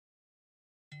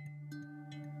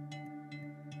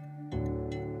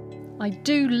I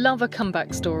do love a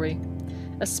comeback story,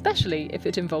 especially if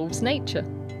it involves nature.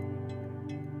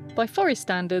 By forest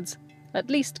standards, at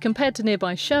least compared to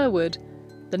nearby Sherwood,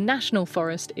 the National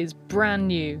Forest is brand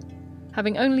new,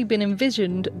 having only been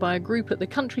envisioned by a group at the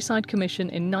Countryside Commission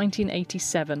in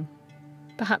 1987.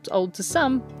 Perhaps old to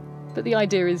some, but the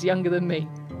idea is younger than me.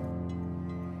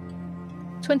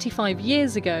 25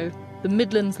 years ago, the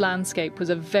Midlands landscape was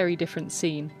a very different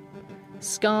scene.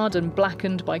 Scarred and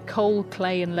blackened by coal,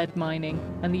 clay and lead mining,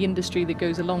 and the industry that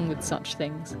goes along with such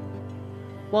things.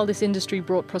 While this industry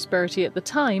brought prosperity at the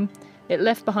time, it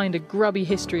left behind a grubby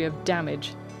history of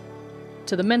damage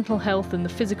to the mental health and the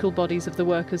physical bodies of the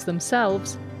workers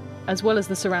themselves, as well as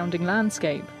the surrounding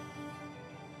landscape.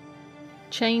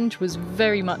 Change was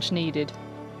very much needed,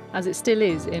 as it still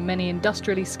is in many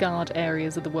industrially scarred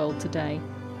areas of the world today.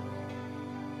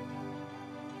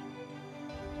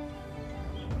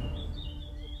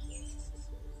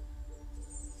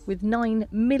 With 9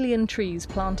 million trees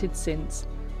planted since,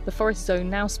 the forest zone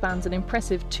now spans an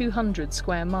impressive 200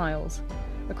 square miles,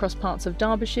 across parts of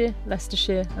Derbyshire,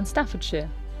 Leicestershire and Staffordshire,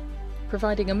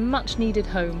 providing a much-needed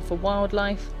home for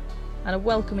wildlife and a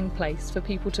welcoming place for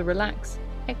people to relax,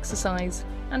 exercise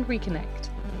and reconnect.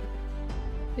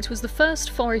 It was the first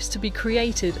forest to be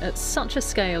created at such a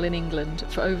scale in England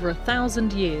for over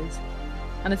 1,000 years,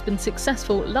 and has been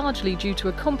successful largely due to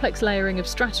a complex layering of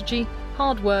strategy,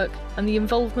 hard work and the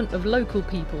involvement of local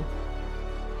people.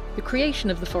 The creation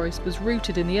of the forest was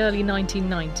rooted in the early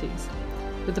 1990s,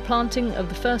 with the planting of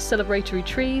the first celebratory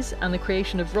trees and the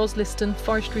creation of Roslyston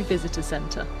Forestry Visitor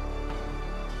Centre.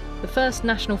 The first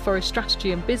National Forest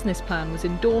Strategy and Business Plan was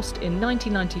endorsed in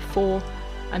 1994,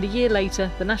 and a year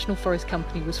later the National Forest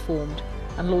Company was formed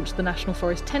and launched the National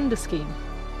Forest Tender Scheme,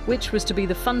 which was to be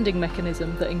the funding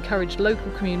mechanism that encouraged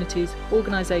local communities,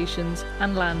 organisations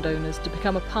and landowners to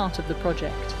become a part of the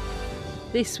project.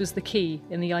 This was the key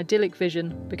in the idyllic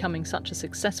vision becoming such a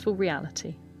successful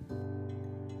reality.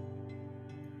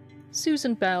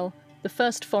 Susan Bell, the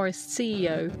first forest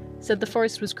CEO, said the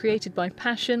forest was created by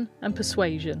passion and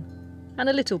persuasion, and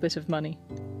a little bit of money.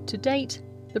 To date,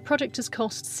 the project has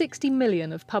cost 60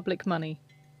 million of public money.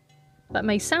 That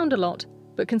may sound a lot,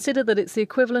 but consider that it's the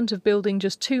equivalent of building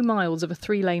just 2 miles of a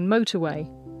 3-lane motorway.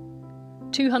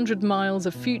 200 miles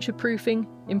of future-proofing,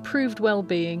 improved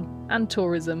well-being and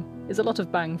tourism is a lot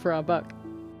of bang for our buck.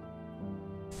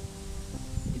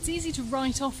 It's easy to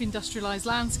write off industrialised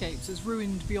landscapes as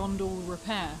ruined beyond all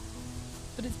repair,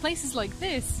 but it's places like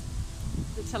this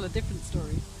that tell a different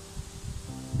story.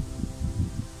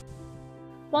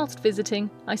 Whilst visiting,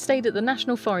 I stayed at the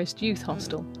National Forest Youth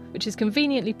Hostel, which is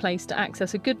conveniently placed to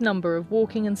access a good number of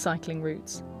walking and cycling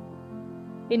routes.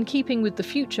 In keeping with the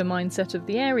future mindset of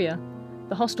the area,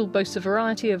 the hostel boasts a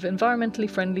variety of environmentally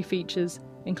friendly features,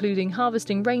 including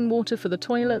harvesting rainwater for the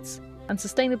toilets and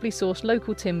sustainably sourced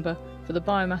local timber for the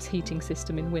biomass heating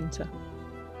system in winter.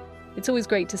 It's always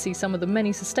great to see some of the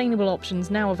many sustainable options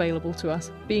now available to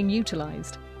us being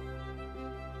utilised.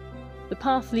 The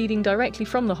path leading directly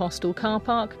from the hostel car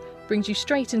park brings you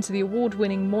straight into the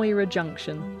award-winning Moira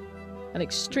Junction, an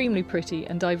extremely pretty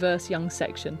and diverse young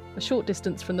section, a short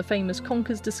distance from the famous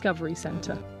Conkers Discovery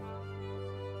Centre.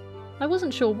 I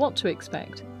wasn't sure what to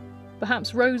expect,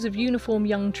 perhaps rows of uniform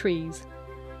young trees,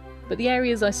 but the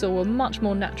areas I saw were much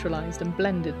more naturalised and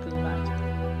blended than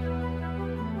that.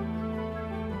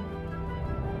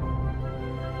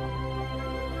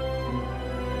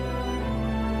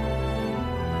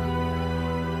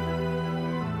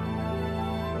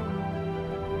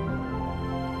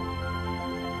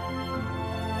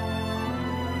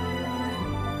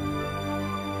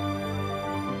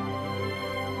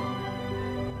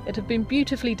 It had been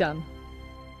beautifully done.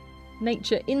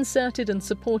 Nature inserted and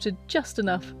supported just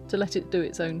enough to let it do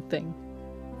its own thing.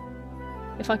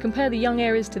 If I compare the young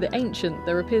areas to the ancient,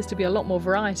 there appears to be a lot more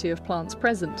variety of plants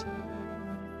present,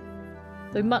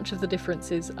 though much of the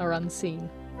differences are unseen.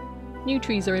 New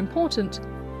trees are important,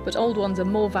 but old ones are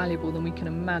more valuable than we can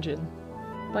imagine.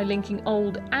 By linking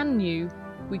old and new,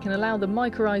 we can allow the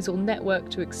mycorrhizal network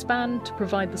to expand to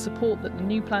provide the support that the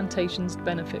new plantations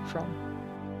benefit from.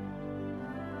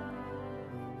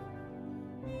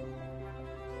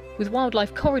 With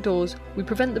wildlife corridors, we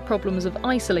prevent the problems of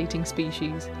isolating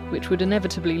species, which would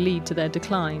inevitably lead to their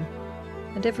decline.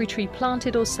 And every tree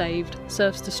planted or saved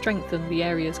serves to strengthen the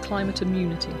area's climate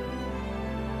immunity.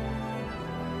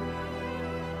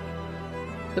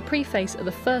 The preface of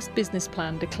the first business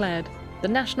plan declared, "The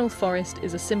National Forest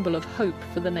is a symbol of hope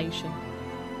for the nation."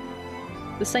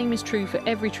 The same is true for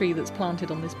every tree that's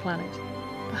planted on this planet.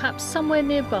 Perhaps somewhere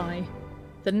nearby,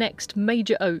 the next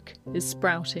major oak is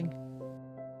sprouting.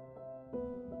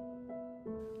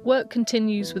 Work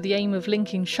continues with the aim of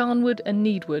linking Sharnwood and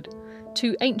Needwood,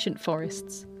 two ancient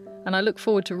forests, and I look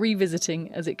forward to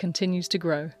revisiting as it continues to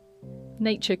grow.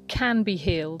 Nature can be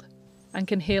healed, and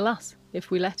can heal us if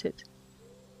we let it.